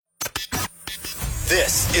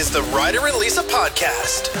This is the Ryder and Lisa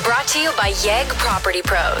podcast. Brought to you by Yegg Property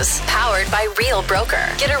Pros. Powered by Real Broker.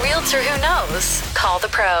 Get a realtor who knows. Call the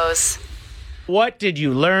pros. What did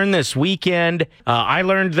you learn this weekend? I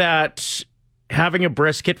learned that having a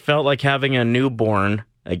brisket felt like having a newborn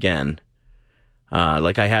again.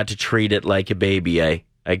 Like I had to treat it like a baby.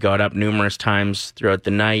 I got up numerous times throughout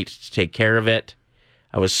the night to take care of it.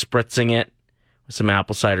 I was spritzing it with some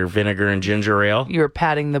apple cider vinegar and ginger ale. You were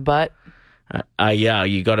patting the butt. Yeah,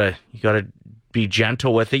 you gotta be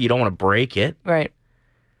gentle with it. You don't want to break it. Right.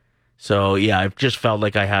 So, yeah, I just felt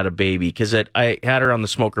like I had a baby because I had her on the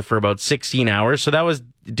smoker for about 16 hours. So that was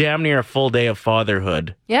damn near a full day of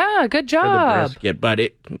fatherhood. Yeah, good For the job. brisket, but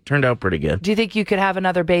it turned out pretty good. Do you think you could have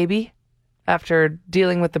another baby after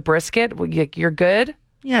dealing with the brisket? You're good?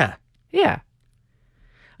 Yeah. Yeah.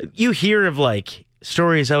 You hear of, like,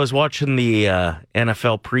 stories. I was watching the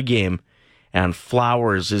NFL pregame, and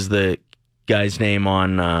Flowers is the guy's name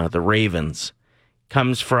on the Ravens.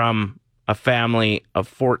 Comes from a family of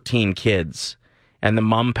 14 kids, and the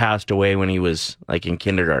mom passed away when he was like in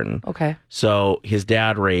kindergarten. Okay. So his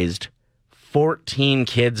dad raised 14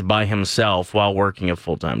 kids by himself while working a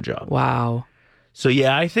full-time job. Wow. So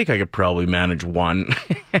yeah, I think I could probably manage one.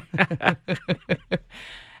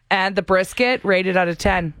 And the brisket, rated out of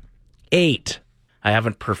 10. 8. I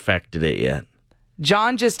haven't perfected it yet.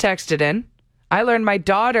 John just texted in. I learned my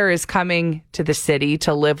daughter is coming to the city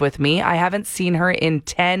to live with me. I haven't seen her in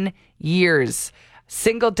 10 years.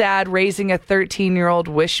 Single dad raising a 13-year-old.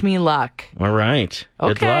 Wish me luck. All right.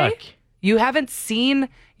 Good Okay. luck. You haven't seen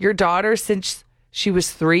your daughter since she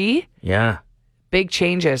was 3? Yeah. Big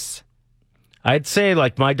changes. I'd say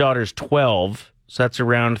like my daughter's 12, so that's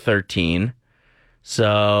around 13.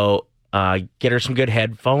 So get her some good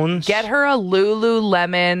headphones. Get her a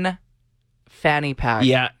Lululemon fanny pack.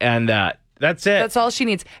 Yeah, and that's it. That's all she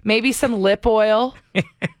needs. Maybe some lip oil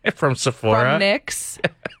From Sephora. from NYX.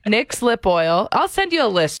 NYX lip oil. I'll send you a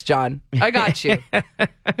list, John. I got you.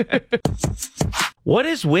 What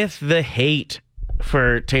is with the hate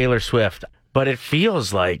for Taylor Swift? But it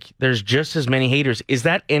feels like there's just as many haters. Is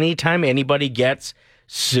that anytime anybody gets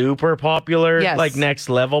super popular, Yes. like next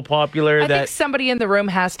level popular? I think somebody in the room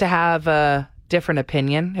has to have a different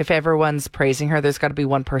opinion. If everyone's praising her, there's got to be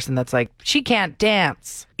one person that's like, she can't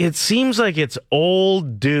dance. It seems like it's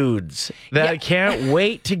old dudes that Yeah. can't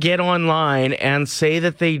wait to get online and say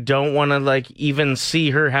that they don't want to like even see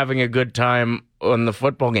her having a good time on the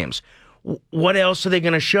football games. What else are they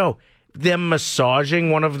going to show? Them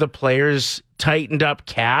massaging one of the players' tightened up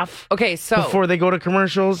calf Okay, so before they go to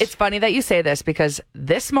commercials? it's funny that you say this because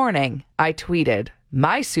this morning I tweeted,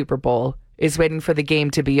 my Super Bowl is waiting for the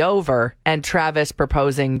game to be over and Travis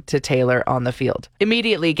proposing to Taylor on the field.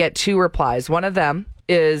 Immediately get 2 replies. One of them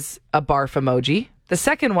is a barf emoji. The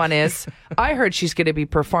second one is, I heard she's going to be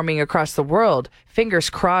performing across the world. Fingers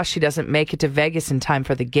crossed she doesn't make it to Vegas in time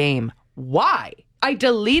for the game. Why? I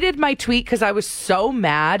deleted my tweet because I was so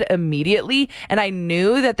mad immediately, and I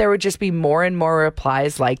knew that there would just be more and more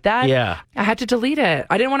replies like that. Yeah. I had to delete it.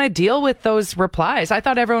 I didn't want to deal with those replies. I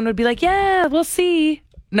thought everyone would be like, yeah, we'll see.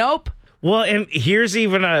 Nope. Well, and here's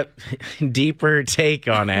even a deeper take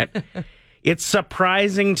on it. It's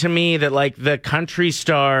surprising to me that like the country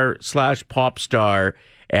star / pop star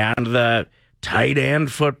and the tight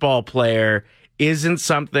end football player isn't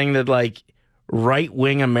something that like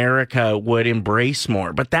right-wing America would embrace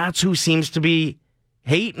more. But that's who seems to be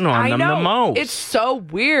hating on them the most. It's so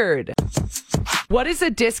weird. What is a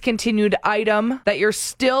discontinued item that you're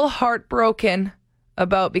still heartbroken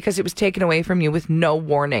about because it was taken away from you with no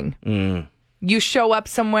warning? You show up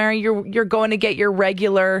somewhere, you're going to get your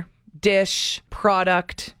regular dish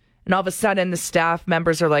product, and all of a sudden the staff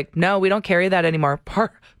members are like, no, we don't carry that anymore.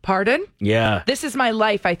 Pardon? Yeah. This is my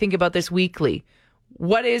life. I think about this weekly.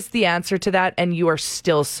 What is the answer to that? And you are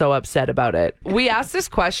still so upset about it. We asked this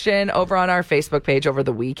question over on our Facebook page over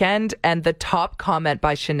the weekend, and the top comment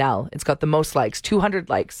by Chanel, it's got the most likes, 200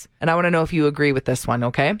 likes. And I want to know if you agree with this one,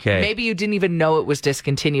 okay? Okay. Maybe you didn't even know it was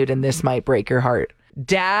discontinued, and this might break your heart.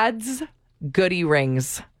 Dad's goodie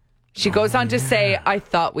rings. She goes on to say, I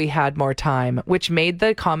thought we had more time, which made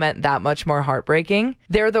the comment that much more heartbreaking.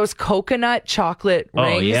 They're those coconut chocolate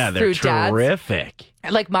rings Oh, yeah, they're through Dad's. terrific.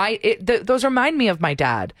 Like those remind me of my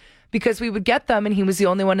dad because we would get them and he was the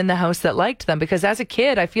only one in the house that liked them. Because as a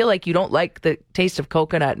kid, I feel like you don't like the taste of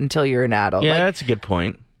coconut until you're an adult. Yeah, Like, that's a good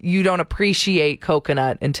point. you don't appreciate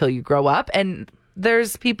coconut until you grow up. And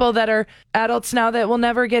there's people that are adults now that will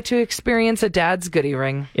never get to experience a dad's goodie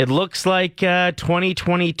ring. It looks like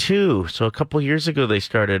 2022. So a couple years ago, they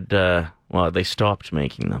started Well, they stopped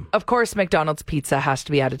making them. Of course, McDonald's pizza has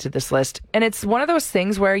to be added to this list. And it's one of those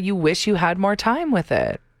things where you wish you had more time with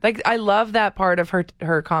it. Like, I love that part of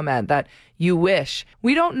her comment that you wish.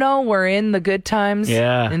 We don't know we're in the good times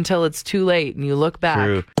until it's too late and you look back.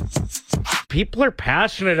 True. People are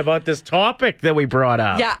passionate about this topic that we brought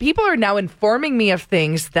up. Yeah, people are now informing me of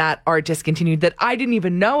things that are discontinued that I didn't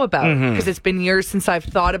even know about because it's been years since I've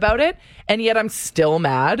thought about it. And yet I'm still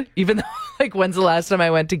mad, even though, like, when's the last time I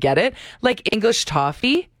went to get it? Like English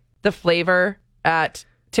toffee, the flavor at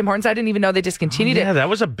Tim Hortons, I didn't even know they discontinued it. Yeah, that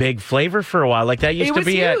was a big flavor for a while. Like, that used to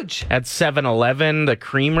be huge. at 7-Eleven, the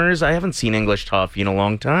creamers. I haven't seen English toffee in a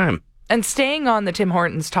long time. And staying on the Tim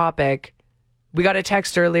Hortons topic, we got a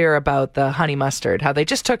text earlier about the honey mustard, how they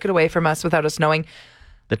just took it away from us without us knowing.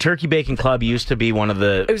 The Turkey Bacon Club used to be one of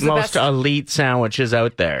the most elite sandwiches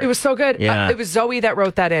out there. It was so good. Yeah. It was Zoe that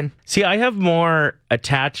wrote that in. See, I have more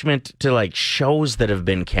attachment to, like, shows that have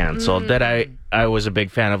been canceled that I was a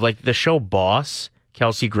big fan of. Like the show Boss.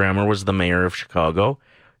 Kelsey Grammer was the mayor of Chicago.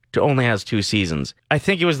 It only has 2 seasons. I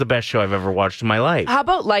think it was the best show I've ever watched in my life. How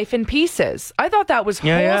about Life in Pieces? I thought that was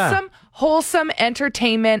wholesome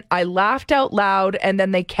entertainment. I laughed out loud, and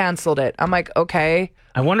then they canceled it. I'm like, okay.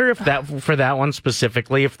 I wonder if for that one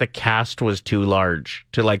specifically, if the cast was too large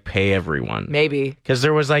to, like, pay everyone. Maybe. Because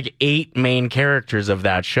there was, like, 8 main characters of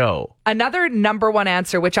that show. Another number one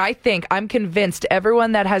answer, which I'm convinced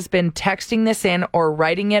everyone that has been texting this in or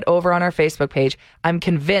writing it over on our Facebook page, I'm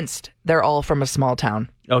convinced they're all from a small town.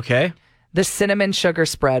 Okay. The cinnamon sugar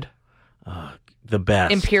spread. The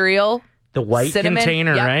best. Imperial. The white cinnamon,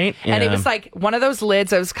 container, right? Yeah. And it was like one of those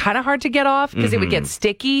lids that was kind of hard to get off because it would get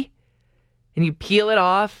sticky and you peel it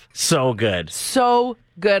off. So good. So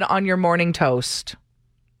good on your morning toast.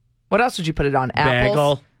 What else would you put it on? Apples?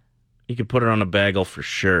 Bagel. You could put it on a bagel for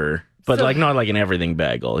sure. But not like an everything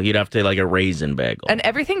bagel. You'd have to like a raisin bagel. An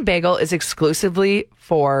everything bagel is exclusively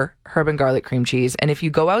for herb and garlic cream cheese. And if you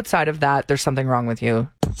go outside of that, there's something wrong with you.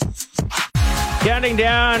 Counting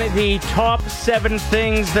down the top 7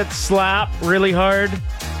 things that slap really hard,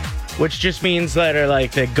 which just means that are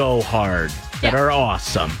like that go hard, that are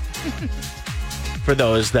awesome. For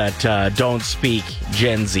those that don't speak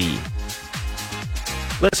Gen Z.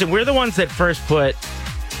 Listen, we're the ones that first put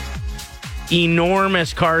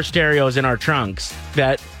enormous car stereos in our trunks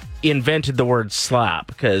that invented the word slap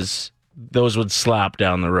because those would slap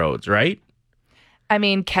down the roads, right? I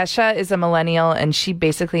mean, Kesha is a millennial and she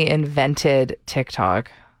basically invented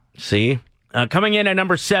TikTok. See? Coming in at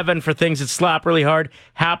number 7 for things that slap really hard,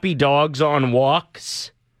 happy dogs on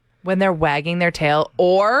walks. When they're wagging their tail,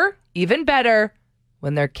 or even better,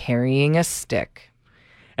 when they're carrying a stick.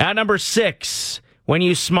 At number 6, when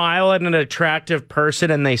you smile at an attractive person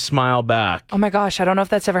and they smile back. Oh my gosh, I don't know if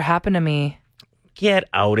that's ever happened to me. Get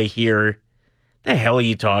out of here. The hell are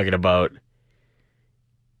you talking about?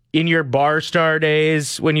 In your bar star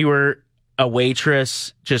days, when you were a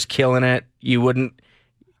waitress just killing it, you wouldn't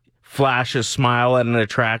flash a smile at an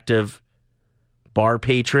attractive bar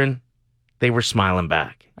patron? They were smiling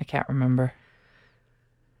back. I can't remember.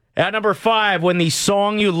 At number 5, when the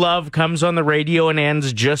song you love comes on the radio and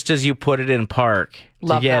ends just as you put it in park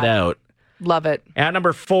Love to get that. out. Love it. At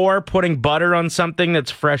number 4, putting butter on something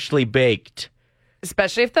that's freshly baked.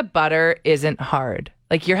 Especially if the butter isn't hard.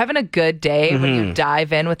 Like you're having a good day when you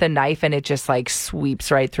dive in with a knife and it just like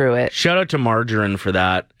sweeps right through it. Shout out to margarine for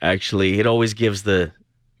that, actually. It always gives the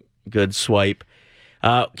good swipe.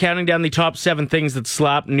 Counting down the top 7 things that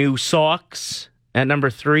slap, new socks at number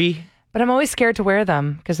 3. But I'm always scared to wear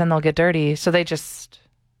them because then they'll get dirty. So they just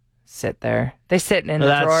sit there. They sit in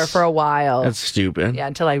the drawer for a while. That's stupid. Yeah,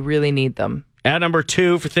 until I really need them. At number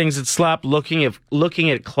 2, for things that slap, looking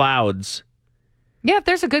at clouds. Yeah, if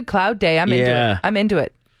there's a good cloud day, I'm into it. I'm into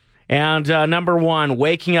it. And number 1,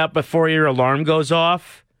 waking up before your alarm goes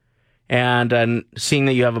off and seeing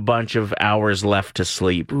that you have a bunch of hours left to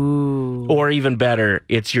sleep. Ooh. Or even better,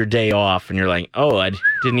 it's your day off and you're like, oh, I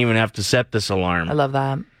didn't even have to set this alarm. I love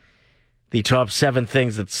that. The top 7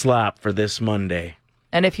 things that slap for this Monday.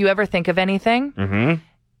 And if you ever think of anything,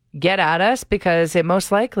 get at us because it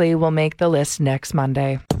most likely will make the list next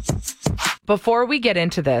Monday. Before we get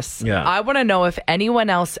into this, I want to know if anyone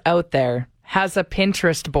else out there has a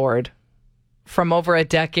Pinterest board from over a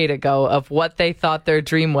decade ago of what they thought their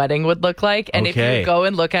dream wedding would look like. And if you go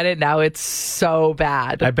and look at it now, it's so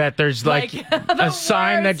bad. I bet there's like a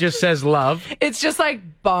sign that just says love. It's just like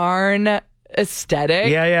barn aesthetic.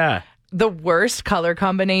 Yeah. The worst color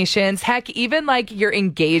combinations. Heck, even like your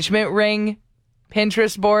engagement ring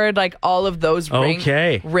Pinterest board, like all of those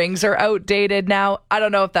rings are outdated now. I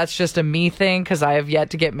don't know if that's just a me thing because I have yet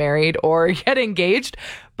to get married or get engaged,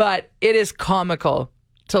 but it is comical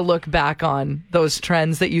to look back on those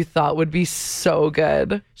trends that you thought would be so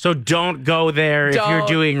good. So don't go there if you're Don't.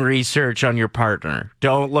 doing research on your partner.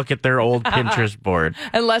 Don't look at their old Pinterest board.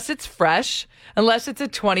 Unless it's fresh, unless it's a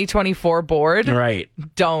 2024 board, Right.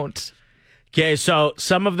 don't. Okay, so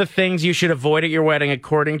some of the things you should avoid at your wedding,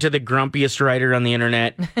 according to the grumpiest writer on the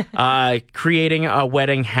internet, creating a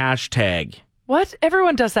wedding hashtag. What?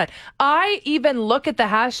 Everyone does that. I even look at the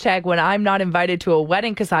hashtag when I'm not invited to a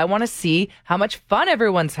wedding because I want to see how much fun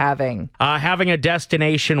everyone's having. Having a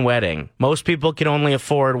destination wedding. Most people can only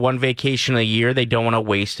afford one vacation a year. They don't want to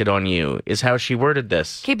waste it on you, is how she worded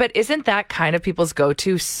this. Okay, but isn't that kind of people's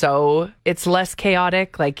go-to so it's less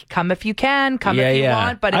chaotic? Like, come if you can, come if you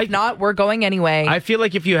want, but if not, we're going anyway. I feel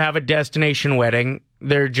like if you have a destination wedding,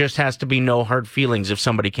 there just has to be no hard feelings if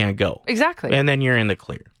somebody can't go. Exactly. And then you're in the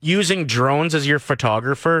clear. Using drones as your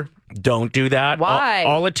photographer, don't do that. Why?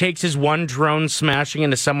 All it takes is one drone smashing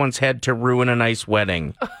into someone's head to ruin a nice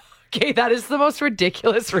wedding. Okay, that is the most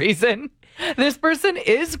ridiculous reason. This person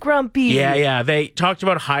is grumpy. Yeah. They talked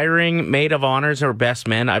about hiring maid of honors or best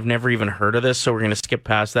men. I've never even heard of this, so we're going to skip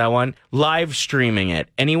past that one. Live streaming it.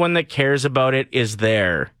 Anyone that cares about it is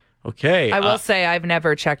there. Okay. I will say I've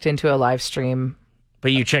never checked into a live stream.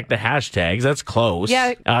 But you check the hashtags. That's close.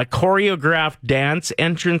 Yeah. Choreographed dance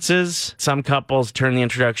entrances. Some couples turn the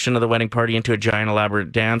introduction of the wedding party into a giant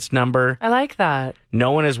elaborate dance number. I like that. No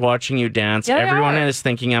one is watching you dance. Yeah, they Everyone are. is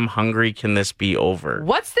thinking, I'm hungry. Can this be over?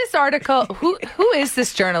 What's this article? Who is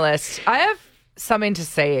this journalist? I have something to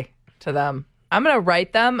say to them. I'm going to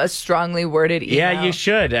write them a strongly worded email. Yeah, you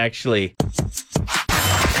should, actually.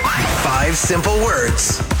 5 simple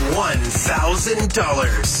words,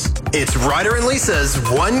 $1,000. It's Ryder and Lisa's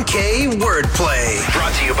 1K wordplay.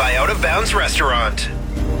 Brought to you by Out of Bounds Restaurant.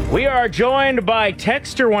 We are joined by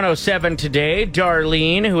Texter 107 today,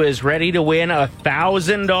 Darlene, who is ready to win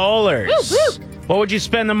 $1,000. What would you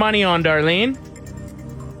spend the money on, Darlene?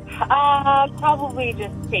 Probably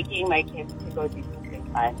just taking my kids to go do something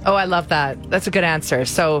fun. Oh, I love that. That's a good answer.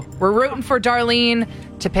 So we're rooting for Darlene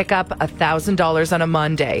to pick up $1,000 on a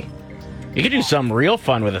Monday. You could do something real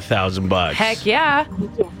fun with $1,000. Heck yeah.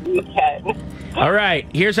 We can. All right,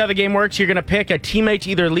 here's how the game works. You're going to pick a teammate,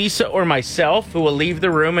 either Lisa or myself, who will leave the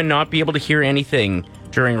room and not be able to hear anything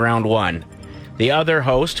during round one. The other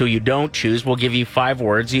host, who you don't choose, will give you 5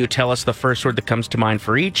 words. You tell us the first word that comes to mind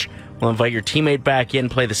for each. We'll invite your teammate back in,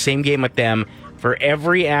 play the same game with them. For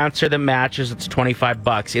every answer that matches, it's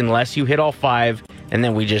 $25, unless you hit all 5, and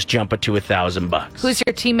then we just jump it to $1,000. Who's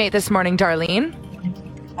your teammate this morning, Darlene?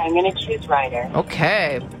 I'm going to choose Ryder.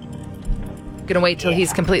 Okay. Gonna wait till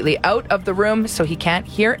he's completely out of the room so he can't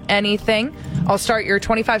hear anything. I'll start your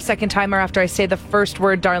 25-second timer after I say the first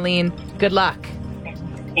word, Darlene. Good luck.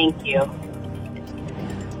 Thank you.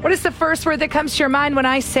 What is the first word that comes to your mind when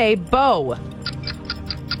I say bow?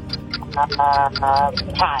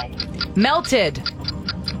 Tie. Melted.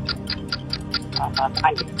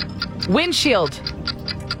 Ice. Windshield.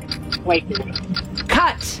 Wait.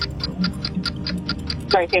 Cut.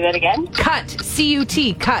 Sorry, say that again. Cut.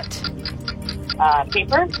 C-U-T. Cut.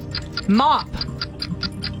 Paper. Mop.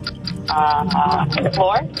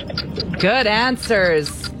 Floor. Good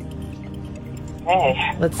answers.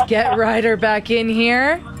 Hey. Let's get Ryder back in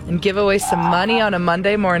here and give away some money on a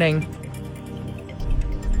Monday morning.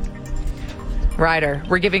 Ryder,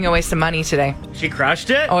 we're giving away some money today. She crushed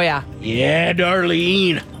it? Oh, yeah. Yeah,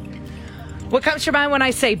 Darlene. What comes to your mind when I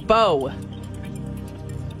say bow?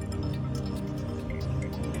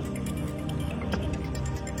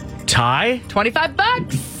 Tie?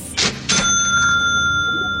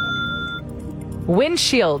 $25.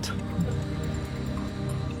 Windshield.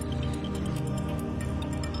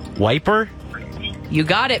 Wiper? You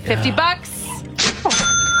got it. $50.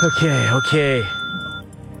 Okay.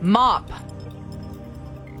 Mop.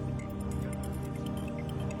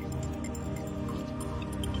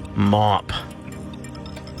 Mop.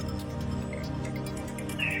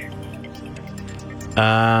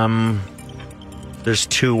 There's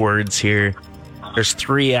 2 words here. There's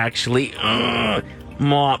 3 actually.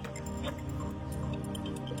 Mop.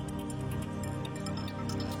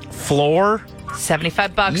 Floor.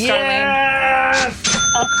 $75, Darlene. Yes!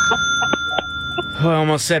 I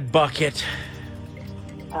almost said bucket.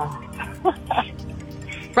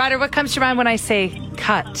 Ryder, what comes to your mind when I say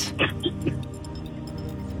cut?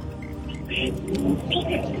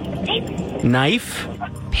 Knife.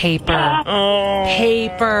 Paper. Oh.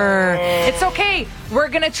 Paper. It's okay. We're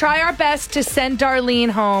going to try our best to send Darlene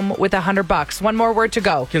home with $100. One more word to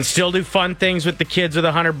go. Can still do fun things with the kids with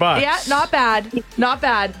 $100. Yeah, not bad. Not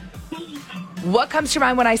bad. What comes to your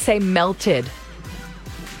mind when I say melted?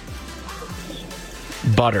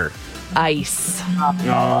 Butter. ice.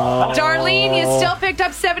 Darlene, you still picked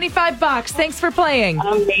up $75. Thanks for playing.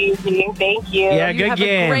 Amazing. Thank you. Yeah, You good have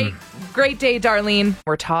game. a great day, Darlene.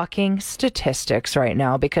 We're talking statistics right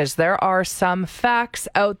now because there are some facts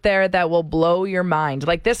out there that will blow your mind.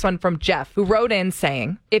 Like this one from Jeff, who wrote in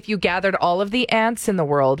saying, if you gathered all of the ants in the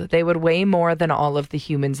world, they would weigh more than all of the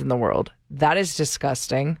humans in the world. That is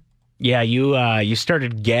disgusting. Yeah, you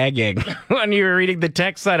started gagging when you were reading the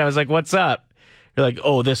text line. I was like, what's up? You're like,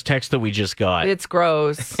 oh, this text that we just got. It's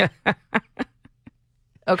gross.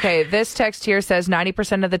 Okay, this text here says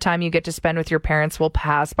 90% of the time you get to spend with your parents will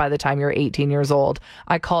pass by the time you're 18 years old.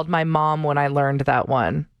 I called my mom when I learned that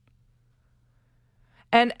one.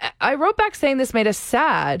 And I wrote back saying this made us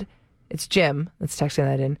sad. It's Jim that's texting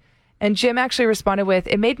that in. And Jim actually responded with,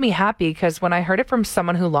 it made me happy because when I heard it from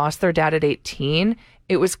someone who lost their dad at 18,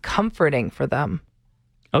 it was comforting for them.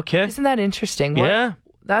 Okay. Isn't that interesting? Yeah.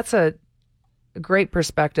 That's a great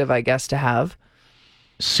perspective, I guess, to have.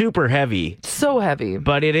 Super heavy. So heavy.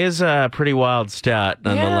 But it is a pretty wild stat,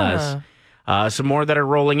 nonetheless. Some more that are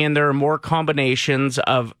rolling in. There are more combinations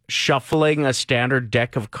of shuffling a standard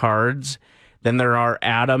deck of cards than there are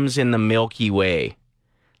atoms in the Milky Way.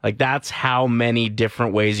 Like, that's how many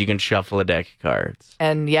different ways you can shuffle a deck of cards.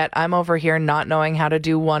 And yet I'm over here not knowing how to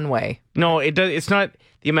do one way. No, it's not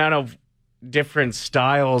the amount of different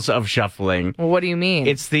styles of shuffling. Well, what do you mean?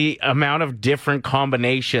 It's the amount of different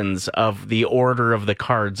combinations of the order of the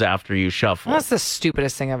cards after you shuffle. That's the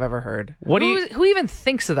stupidest thing I've ever heard. What Who even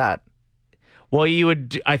thinks of that? Well,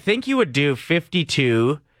 I think you would do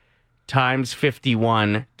 52 times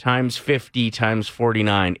 51 times 50 times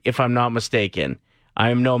 49, if I'm not mistaken. I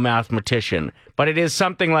am no mathematician, but it is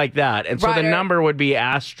something like that. And so Ryder, the number would be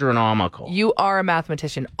astronomical. You are a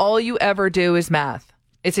mathematician. All you ever do is math.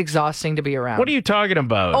 It's exhausting to be around. What are you talking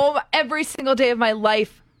about? Oh, every single day of my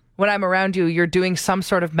life when I'm around you, you're doing some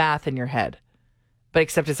sort of math in your head. But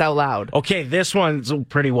except it's out loud. Okay, this one's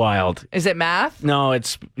pretty wild. Is it math? No,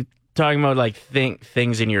 it's talking about like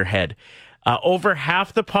things in your head. Over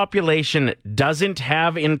half the population doesn't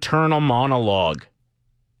have internal monologue.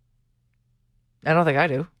 I don't think I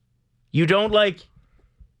do. You don't, like,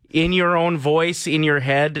 in your own voice, in your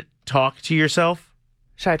head, talk to yourself?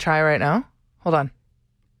 Should I try right now? Hold on.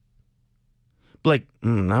 Like,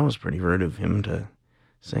 that was pretty rude of him to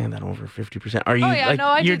say that over 50%. Are you, Oh, yeah, like, no,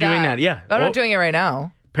 I you're do doing that. that? Yeah. I'm Well, not doing it right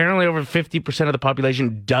now. apparently over 50% of the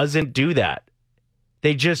population doesn't do that.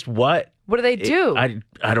 They just what? What do they do? I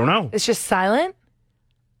don't know. It's just silent?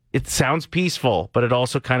 It sounds peaceful, but it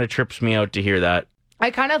also kind of trips me out to hear that. I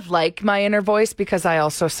kind of like my inner voice because I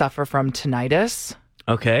also suffer from tinnitus.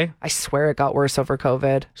 Okay. I swear it got worse over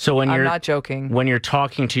COVID. So when I'm you're not joking. when you're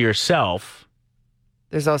talking to yourself,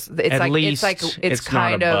 There's also it's at like least it's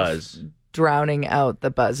kind not a of buzz. drowning out the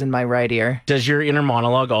buzz in my right ear. Does your inner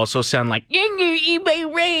monologue also sound like Is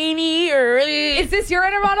this your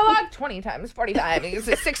inner monologue? 20 times 45 is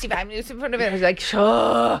 65 is like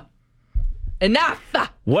enough.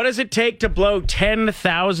 what does it take to blow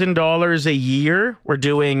 $10,000 a year? We're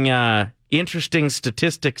doing interesting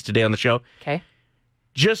statistics today on the show. Okay.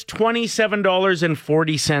 Just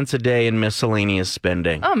 $27.40 a day in miscellaneous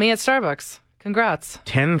spending. Oh, me at Starbucks. Congrats.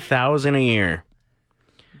 $10,000 a year.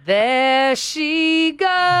 There she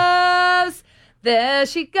goes. There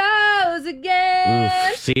she goes again.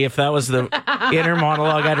 Oof. See, if that was the inner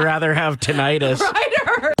monologue, I'd rather have tinnitus.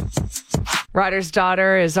 Ryder. Ryder's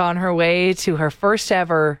daughter is on her way to her first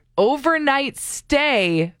ever overnight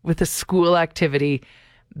stay with a school activity.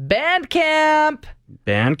 Band camp.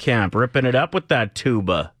 Band camp, ripping it up with that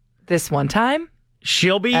tuba. This one time.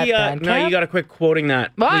 She'll be, At band no, camp? you got to quit quoting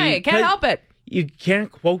that. Why? Please. Can't help it. You can't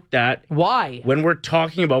quote that Why? when we're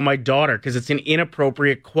talking about my daughter because it's an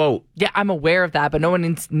inappropriate quote. Yeah, I'm aware of that, but no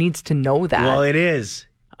one needs to know that. Well, it is.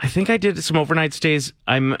 I think I did some overnight stays.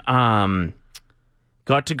 I'm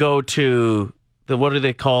got to go to the, what are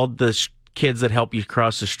they called? The kids that help you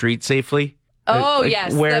cross the street safely. Oh, Like,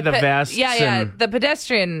 yes. wear the vests. Yeah. and- The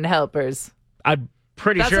pedestrian helpers. I'm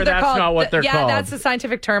pretty sure what they're that's called. not what they're yeah, called. that's the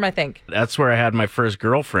scientific term, I think. That's where I had my first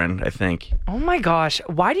girlfriend, I think. Oh my gosh.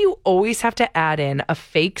 Why do you always have to add in a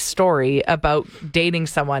fake story about dating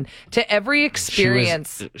someone to every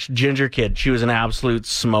experience? She was ginger kid. She was an absolute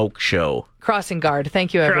smoke show. Crossing guard.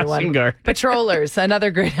 Thank you, everyone. Crossing guard. Patrollers. Another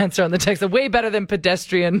great answer on the text. Way better than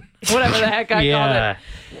pedestrian. Whatever the heck I called it.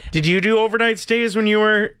 Did you do overnight stays when you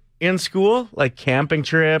were in school? Like camping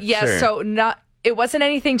trips? Yeah, or- so it wasn't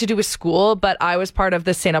anything to do with school, but I was part of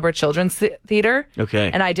the St. Albert Children's Theater. Okay.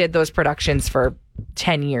 And I did those productions for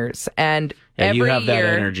 10 years. And Yeah, every you have that year,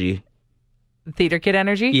 energy. theater kid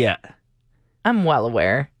energy? Yeah. I'm well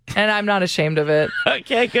aware. And I'm not ashamed of it.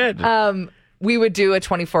 Okay, good. we would do a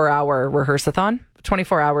 24-hour rehearsathon.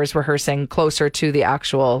 24 hours rehearsing closer to the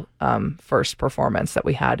actual first performance that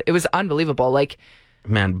we had. It was unbelievable. Like,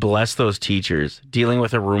 man, bless those teachers dealing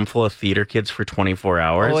with a room full of theater kids for 24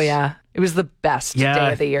 hours. Oh, yeah. It was the best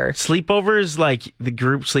day of the year. Sleepovers, like the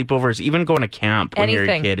group sleepovers, even going to camp when you're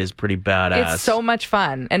a kid is pretty badass. It's so much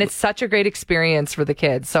fun, and it's such a great experience for the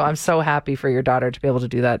kids. So I'm so happy for your daughter to be able to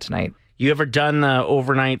do that tonight. You ever done the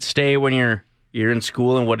overnight stay when you're in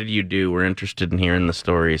school, and what did you do? We're interested in hearing the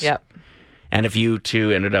stories. Yep. And if you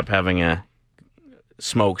two ended up having a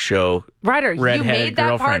smoke show, Ryder, you made that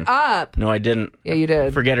girlfriend. part up. No, I didn't. Yeah, you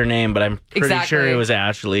did. Forget her name, but I'm pretty sure it was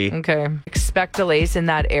Ashley. Okay. Expect delays in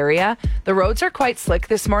that area. The roads are quite slick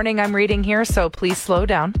this morning, I'm reading here, so please slow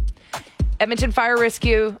down. Edmonton Fire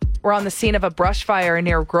Rescue were on the scene of a brush fire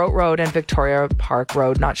near Grote Road and Victoria Park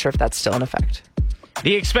Road. Not sure if that's still in effect.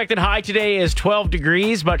 The expected high today is 12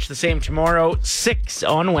 degrees, much the same tomorrow, 6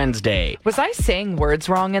 on Wednesday. Was I saying words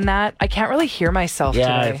wrong in that? I can't really hear myself today.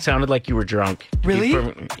 Yeah, it sounded like you were drunk. Really?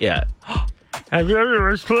 Yeah.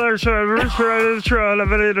 That's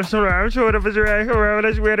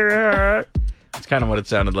kind of what it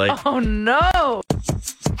sounded like. Oh, no.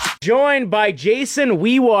 Joined by Jason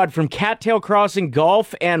Weewad from Cattail Crossing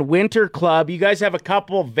Golf and Winter Club. You guys have a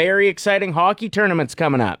couple very exciting hockey tournaments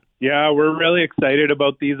coming up. Yeah, we're really excited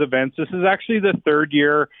about these events. This is actually the third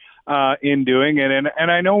year in doing it.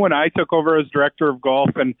 And I know when I took over as director of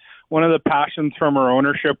golf, and one of the passions from our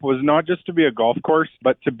ownership was not just to be a golf course,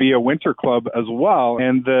 but to be a winter club as well.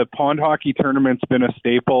 And the pond hockey tournament's been a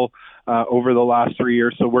staple over the last 3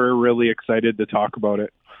 years, so we're really excited to talk about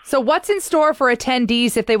it. So what's in store for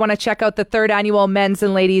attendees if they want to check out the third annual men's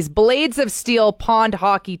and ladies Blades of Steel Pond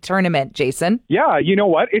Hockey Tournament, Jason? Yeah, you know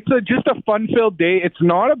what? It's just a fun-filled day. It's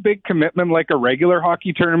not a big commitment like a regular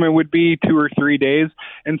hockey tournament would be, 2 or 3 days.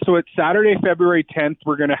 And so it's Saturday, February 10th,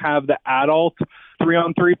 we're going to have the adult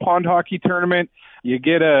 3-on-3 pond hockey tournament. You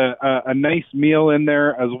get a nice meal in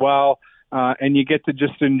there as well, and you get to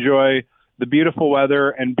just enjoy the beautiful weather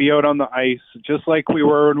and be out on the ice just like we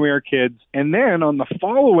were when we were kids. And then on the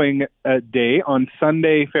following day, on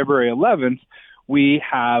Sunday, February 11th, we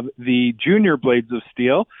have the Junior Blades of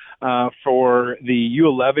Steel for the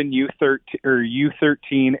U11,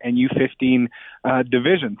 U13, and U15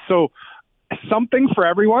 divisions. So something for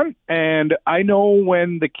everyone. And I know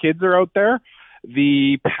when the kids are out there,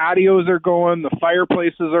 the patios are going, the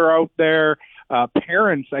fireplaces are out there.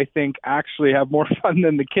 Parents, I think, actually have more fun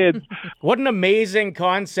than the kids. What an amazing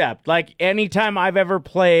concept. Like, anytime I've ever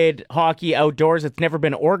played hockey outdoors, it's never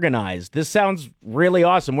been organized. This sounds really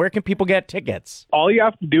awesome. Where can people get tickets? All you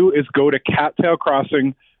have to do is go to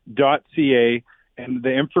cattailcrossing.ca, and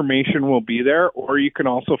the information will be there, or you can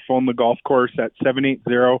also phone the golf course at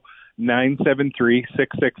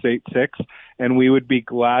 780-973-6686, and we would be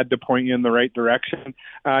glad to point you in the right direction.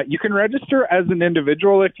 You can register as an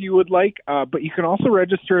individual if you would like, but you can also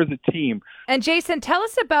register as a team. And Jason, tell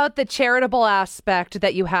us about the charitable aspect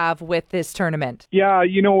that you have with this tournament. Yeah,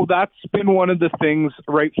 you know, that's been one of the things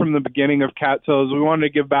right from the beginning of Cattail is we wanted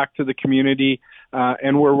to give back to the community.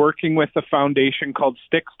 And we're working with a foundation called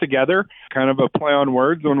Sticks Together, kind of a play on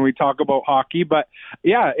words when we talk about hockey. But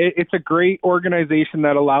yeah, it's a great organization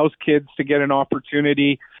that allows kids to get an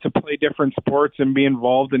opportunity to play different sports and be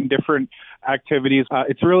involved in different activities.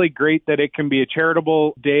 It's really great that it can be a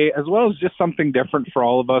charitable day as well as just something different for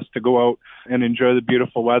all of us to go out and enjoy the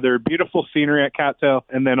beautiful weather, beautiful scenery at Cattail,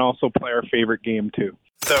 and then also play our favorite game too.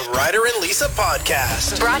 The Ryder and Lisa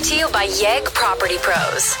Podcast. Brought to you by Yegg Property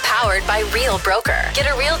Pros. Powered by Real Broker. Get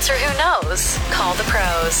a realtor who knows. Call the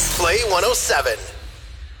pros. Play 107.